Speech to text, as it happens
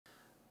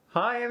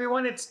Hi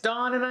everyone, it's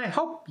Don and I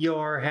hope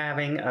you're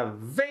having a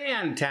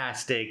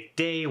fantastic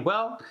day.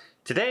 Well,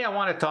 today I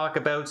want to talk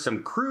about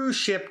some cruise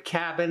ship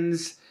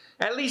cabins,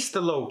 at least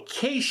the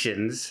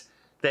locations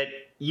that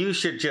you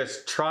should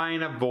just try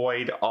and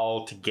avoid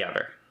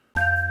altogether.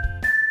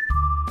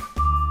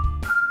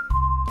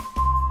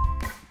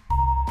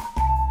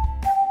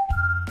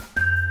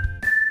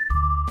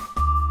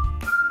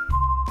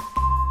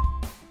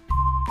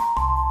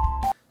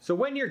 So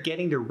when you're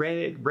getting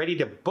ready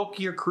to book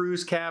your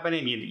cruise cabin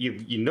and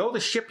you know the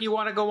ship you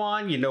want to go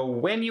on, you know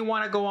when you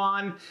want to go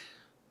on,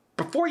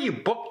 before you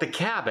book the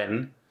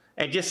cabin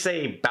and just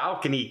say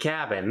balcony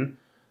cabin,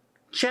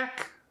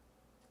 check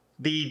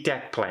the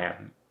deck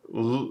plan.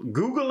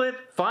 Google it,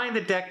 find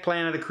the deck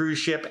plan of the cruise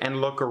ship and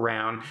look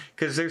around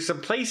because there's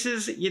some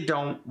places you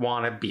don't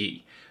want to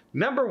be.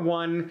 Number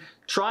one,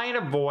 try and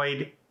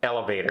avoid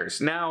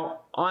elevators. Now,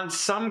 on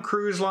some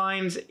cruise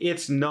lines,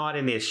 it's not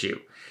an issue.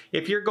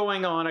 If you're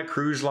going on a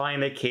cruise line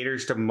that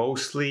caters to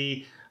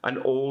mostly an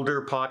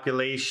older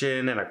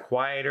population and a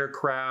quieter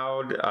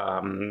crowd,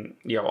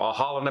 a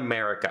Holland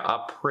America,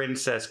 a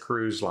Princess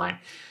cruise line,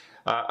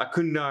 a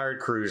Cunard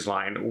cruise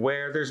line,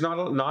 where there's not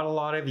a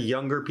lot of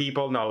younger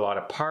people, not a lot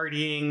of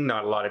partying,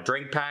 not a lot of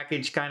drink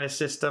package kind of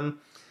system,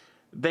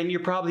 then you're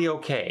probably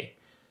okay.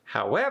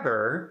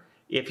 However,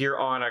 if you're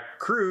on a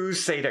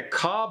cruise, say to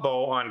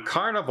Cabo on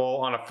Carnival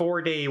on a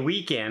 4-day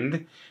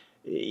weekend,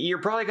 you're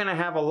probably going to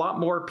have a lot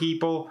more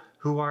people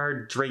who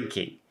are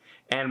drinking.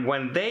 And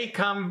when they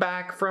come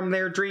back from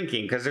their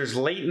drinking, because there's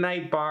late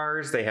night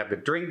bars, they have the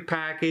drink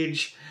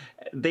package,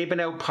 they've been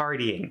out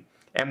partying.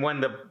 And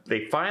when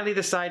they finally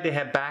decide to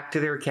head back to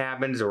their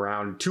cabins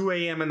around 2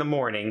 a.m. in the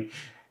morning,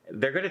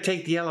 they're going to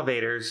take the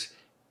elevators,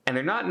 and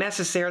they're not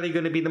necessarily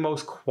going to be the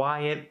most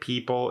quiet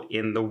people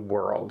in the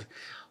world.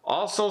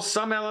 Also,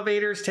 some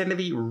elevators tend to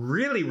be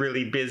really,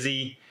 really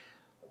busy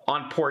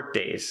on port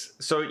days.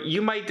 So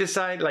you might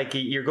decide, like,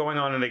 you're going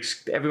on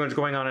everyone's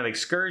going on an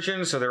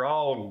excursion, so they're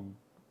all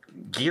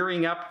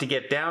gearing up to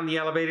get down the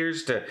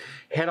elevators to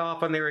head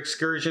off on their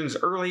excursions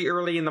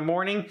early in the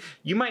morning.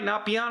 You might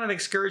not be on an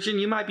excursion.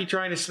 You might be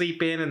trying to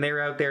sleep in, and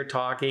they're out there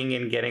talking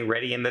and getting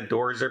ready, and the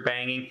doors are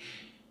banging.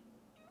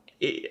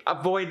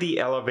 Avoid the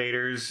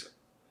elevators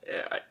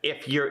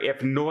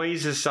if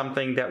noise is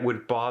something that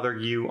would bother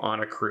you on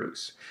a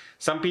cruise.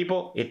 Some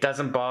people, it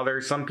doesn't bother.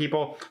 Some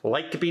people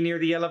like to be near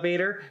the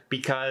elevator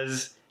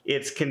because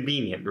it's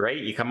convenient, right?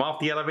 You come off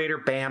the elevator,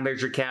 bam,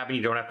 there's your cabin.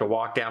 You don't have to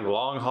walk down the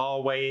long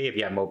hallway if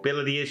you have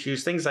mobility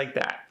issues, things like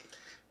that.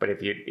 But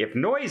if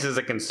noise is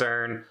a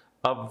concern,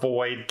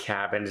 avoid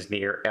cabins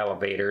near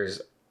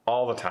elevators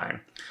all the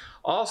time.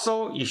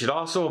 Also, you should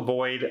also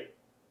avoid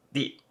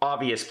the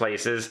obvious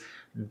places.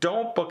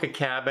 Don't book a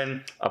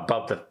cabin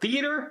above the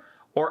theater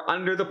or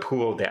under the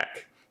pool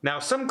deck. Now,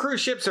 some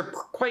cruise ships are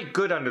quite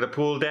good under the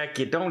pool deck.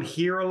 You don't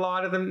hear a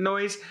lot of the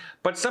noise,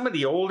 but some of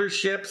the older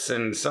ships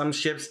and some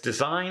ships'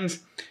 designs,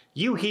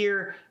 you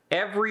hear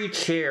every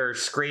chair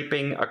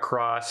scraping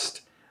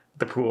across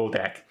the pool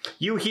deck.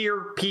 You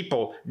hear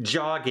people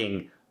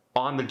jogging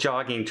on the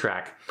jogging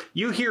track.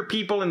 You hear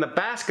people in the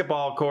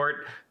basketball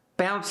court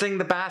bouncing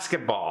the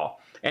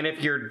basketball. And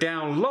if you're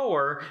down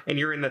lower and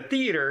you're in the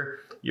theater,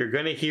 you're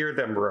going to hear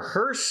them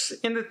rehearse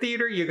in the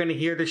theater. You're going to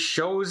hear the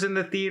shows in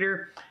the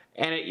theater.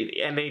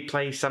 And they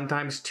play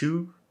sometimes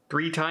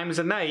 2-3 times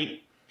a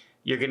night.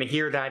 You're going to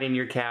hear that in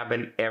your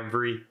cabin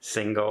every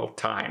single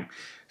time.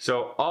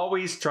 So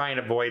always try and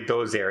avoid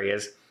those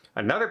areas.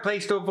 Another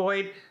place to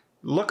avoid,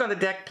 look on the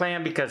deck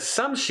plan, because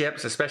some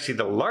ships, especially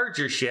the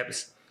larger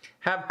ships,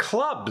 have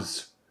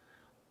clubs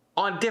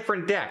on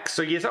different decks.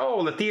 So you say,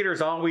 oh, the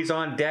theater's always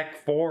on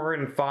deck 4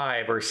 and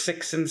 5 or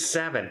 6 and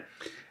 7.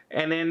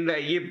 And then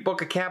you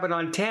book a cabin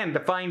on 10 to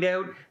find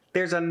out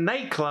there's a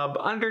nightclub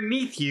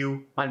underneath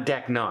you on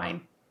deck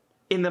 9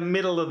 in the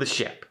middle of the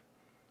ship.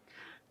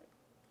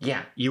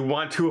 Yeah, you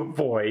want to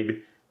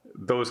avoid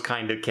those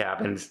kind of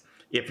cabins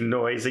if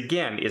noise,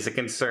 again, is a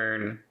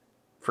concern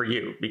for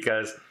you,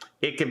 because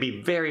it can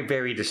be very,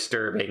 very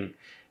disturbing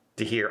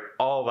to hear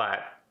all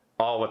that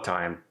all the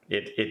time.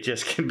 It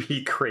just can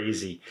be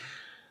crazy.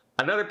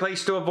 Another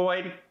place to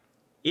avoid,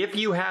 if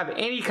you have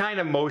any kind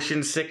of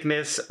motion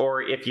sickness,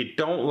 or if you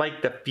don't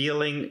like the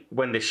feeling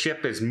when the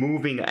ship is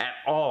moving at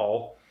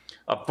all,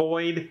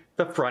 avoid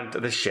the front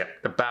of the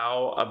ship, the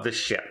bow of the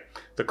ship.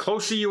 The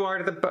closer you are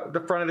to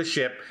the front of the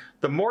ship,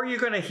 the more you're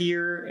going to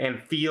hear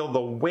and feel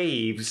the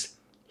waves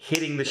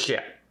hitting the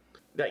ship.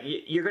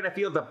 You're going to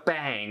feel the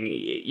bang.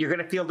 You're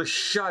going to feel the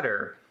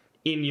shudder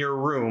in your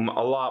room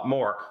a lot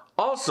more.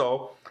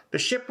 Also, the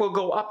ship will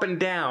go up and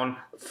down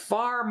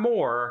far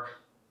more,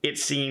 it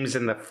seems,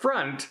 in the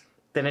front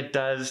than it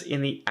does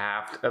in the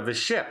aft of the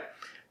ship.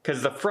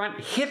 Because the front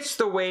hits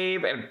the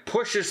wave and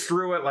pushes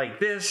through it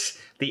like this.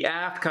 The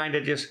aft kind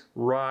of just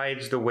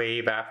rides the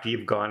wave after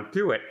you've gone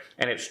through it,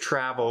 and it's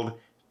traveled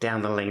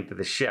down the length of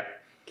the ship.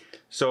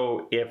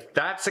 So if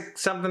that's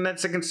something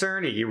that's a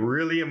concern, are you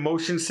really a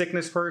motion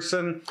sickness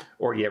person,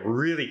 or you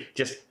really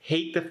just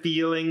hate the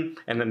feeling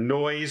and the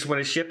noise when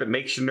a ship, it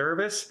makes you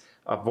nervous,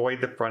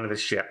 avoid the front of the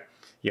ship.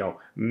 You know,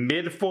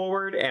 mid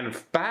forward and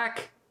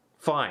back,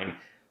 fine.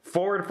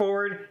 Forward,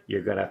 forward,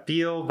 you're gonna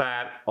feel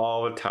that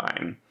all the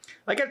time.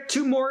 I got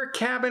 2 more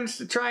cabins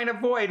to try and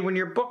avoid when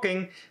you're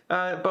booking,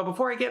 but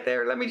before I get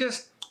there, let me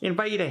just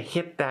invite you to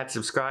hit that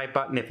subscribe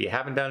button if you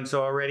haven't done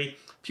so already.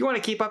 If you want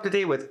to keep up to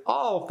date with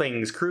all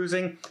things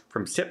cruising,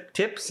 from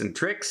tips and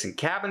tricks and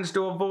cabins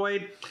to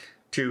avoid,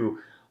 to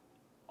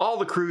all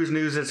the cruise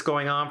news that's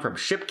going on, from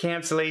ship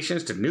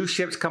cancellations to new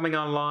ships coming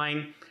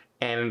online,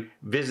 and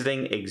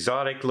visiting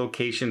exotic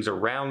locations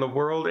around the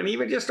world and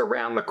even just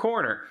around the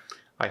corner,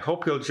 I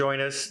hope you'll join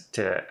us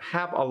to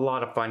have a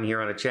lot of fun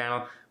here on the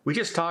channel. We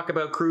just talk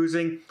about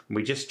cruising, and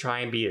we just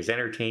try and be as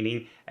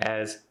entertaining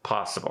as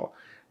possible.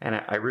 And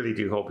I really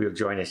do hope you'll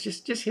join us.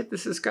 Just hit the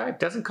subscribe.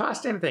 Doesn't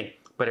cost anything,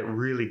 but it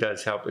really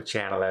does help the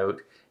channel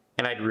out,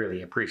 and I'd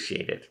really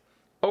appreciate it.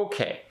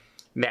 Okay,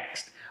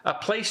 next. A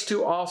place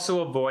to also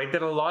avoid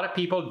that a lot of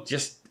people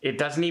it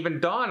doesn't even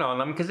dawn on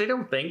them because they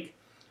don't think,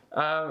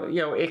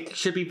 it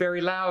should be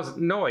very loud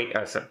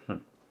noise.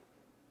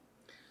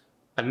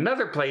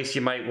 Another place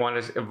you might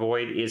want to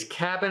avoid is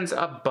cabins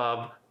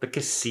above the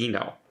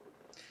casino.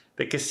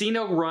 The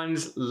casino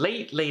runs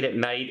late at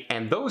night,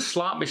 and those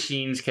slot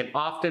machines can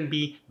often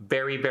be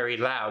very, very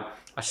loud,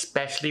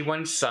 especially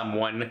when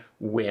someone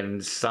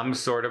wins some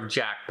sort of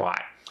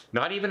jackpot.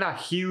 Not even a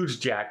huge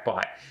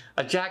jackpot.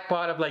 A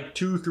jackpot of like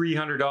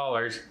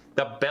 $200–300.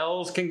 The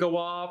bells can go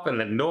off, and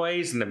the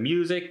noise and the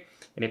music.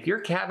 And if your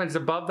cabin's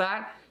above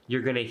that,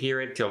 you're going to hear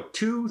it till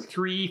 2,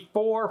 3,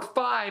 4,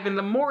 5 in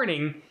the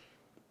morning,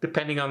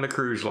 depending on the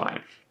cruise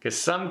line. Because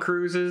some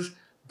cruises,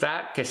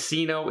 that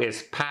casino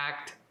is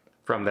packed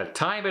from the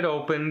time it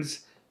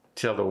opens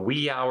till the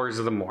wee hours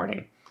of the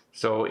morning.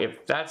 So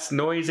if that's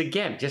noise,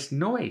 again, just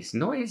noise.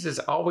 Noise is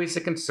always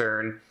a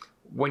concern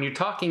when you're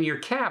talking your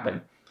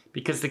cabin,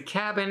 because the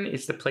cabin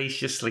is the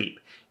place you sleep,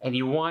 and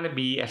you want to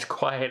be as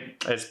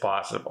quiet as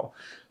possible.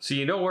 So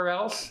you know where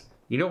else?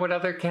 You know what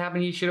other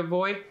cabin you should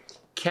avoid?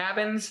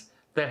 Cabins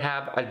that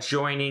have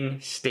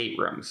adjoining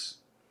staterooms.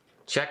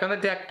 Check on the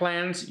deck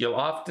plans. You'll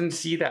often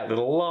see that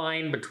little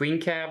line between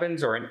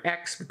cabins or an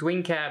X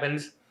between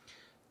cabins.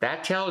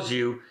 That tells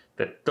you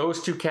that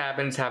those 2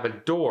 cabins have a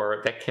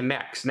door that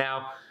connects.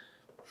 Now,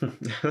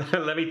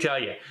 let me tell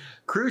you,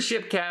 cruise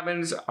ship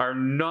cabins are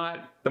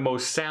not the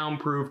most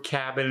soundproof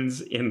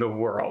cabins in the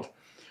world.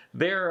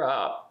 They're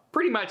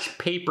pretty much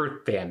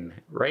paper thin,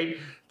 right?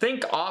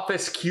 Think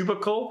office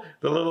cubicle,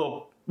 the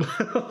little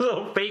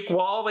fake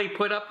wall they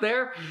put up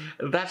there.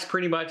 That's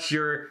pretty much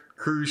your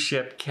cruise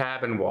ship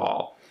cabin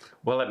wall.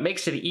 Well, it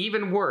makes it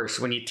even worse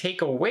when you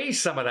take away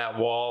some of that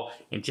wall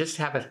and just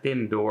have a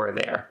thin door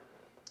there.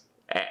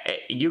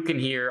 You can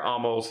hear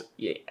almost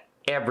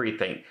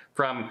everything,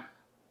 from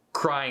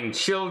crying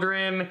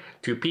children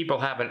to people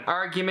having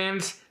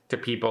arguments to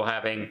people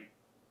having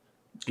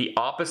the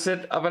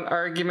opposite of an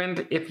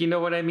argument, if you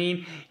know what I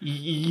mean.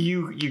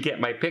 You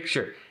get my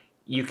picture.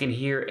 You can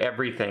hear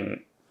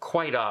everything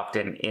quite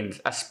often,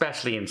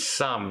 especially in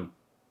some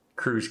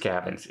cruise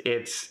cabins.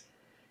 It's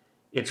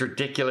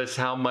ridiculous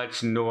how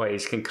much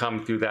noise can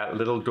come through that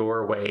little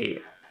doorway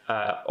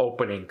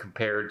opening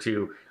compared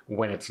to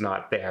when it's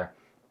not there.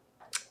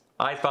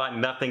 I thought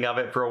nothing of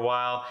it for a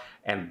while,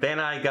 and then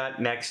I got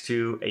next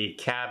to a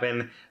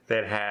cabin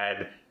that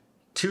had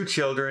 2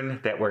 children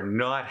that were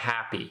not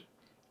happy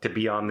to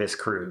be on this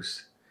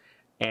cruise.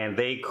 And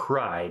they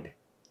cried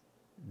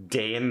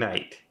day and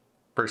night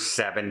for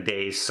 7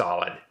 days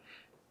solid,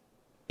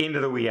 into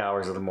the wee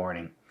hours of the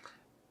morning.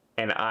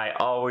 And I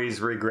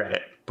always regret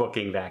it,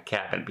 booking that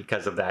cabin,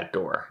 because of that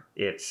door.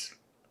 It's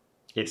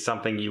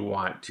something you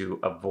want to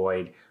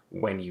avoid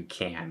when you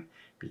can,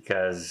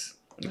 because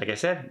like I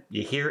said,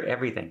 you hear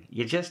everything.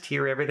 You just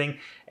hear everything,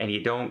 and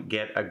you don't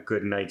get a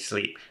good night's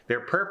sleep. They're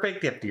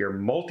perfect if you're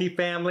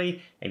multifamily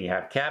and you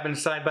have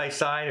cabins side by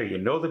side, or you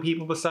know the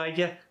people beside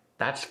you.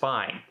 That's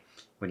fine.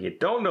 When you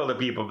don't know the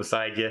people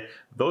beside you,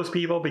 those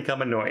people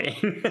become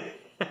annoying.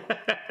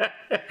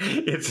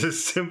 It's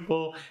as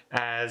simple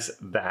as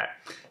that.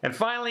 And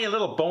finally, a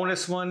little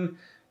bonus one.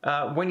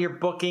 When you're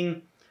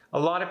booking, a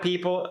lot of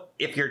people,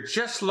 if you're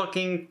just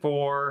looking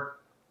for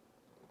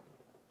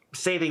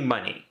saving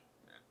money,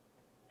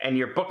 and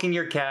you're booking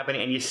your cabin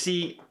and you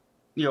see,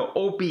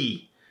 OB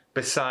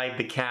beside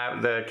the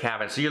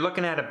cabin. So you're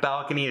looking at a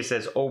balcony that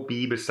says OB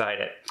beside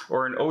it,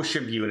 or an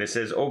ocean view and it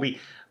says OB.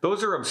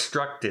 Those are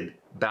obstructed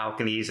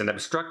balconies and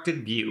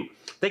obstructed view.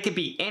 They could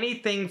be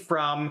anything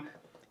from,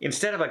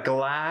 instead of a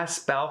glass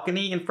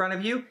balcony in front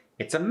of you,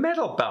 it's a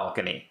metal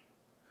balcony.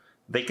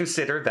 They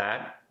consider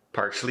that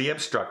partially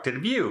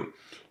obstructed view.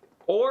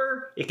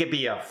 Or it could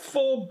be a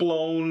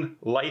full-blown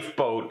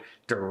lifeboat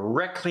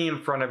directly in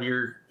front of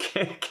your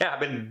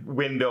cabin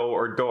window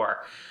or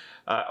door,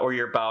 or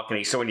your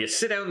balcony. So when you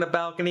sit out in the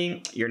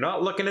balcony, you're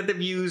not looking at the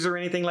views or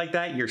anything like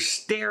that. You're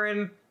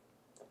staring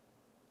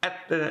at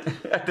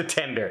the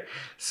tender.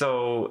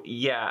 So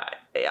yeah,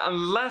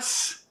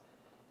 unless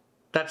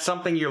that's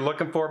something you're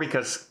looking for,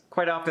 because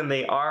quite often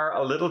they are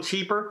a little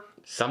cheaper,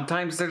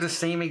 sometimes they're the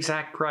same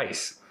exact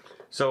price.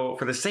 So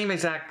for the same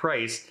exact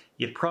price,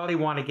 you'd probably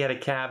want to get a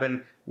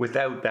cabin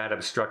without that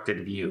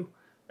obstructed view.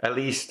 At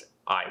least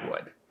I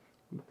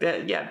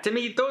would. Yeah, to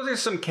me, those are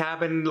some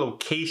cabin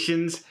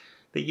locations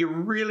that you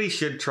really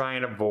should try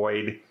and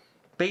avoid.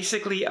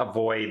 Basically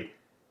avoid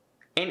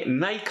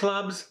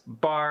nightclubs,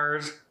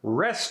 bars,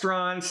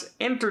 restaurants,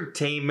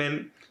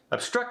 entertainment,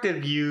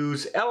 obstructed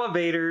views,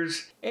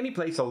 elevators, any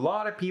place a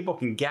lot of people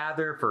can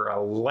gather for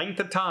a length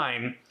of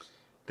time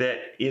that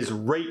is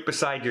right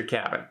beside your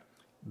cabin.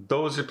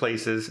 Those are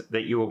places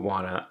that you will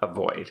want to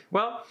avoid.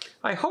 Well,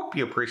 I hope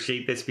you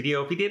appreciate this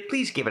video. If you did,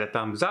 please give it a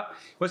thumbs up.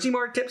 Want to see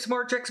more tips,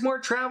 more tricks, more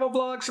travel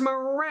vlogs from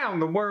around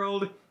the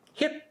world?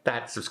 Hit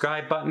that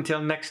subscribe button.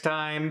 Until next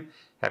time,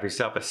 have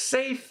yourself a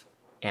safe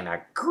and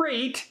a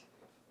great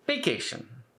vacation.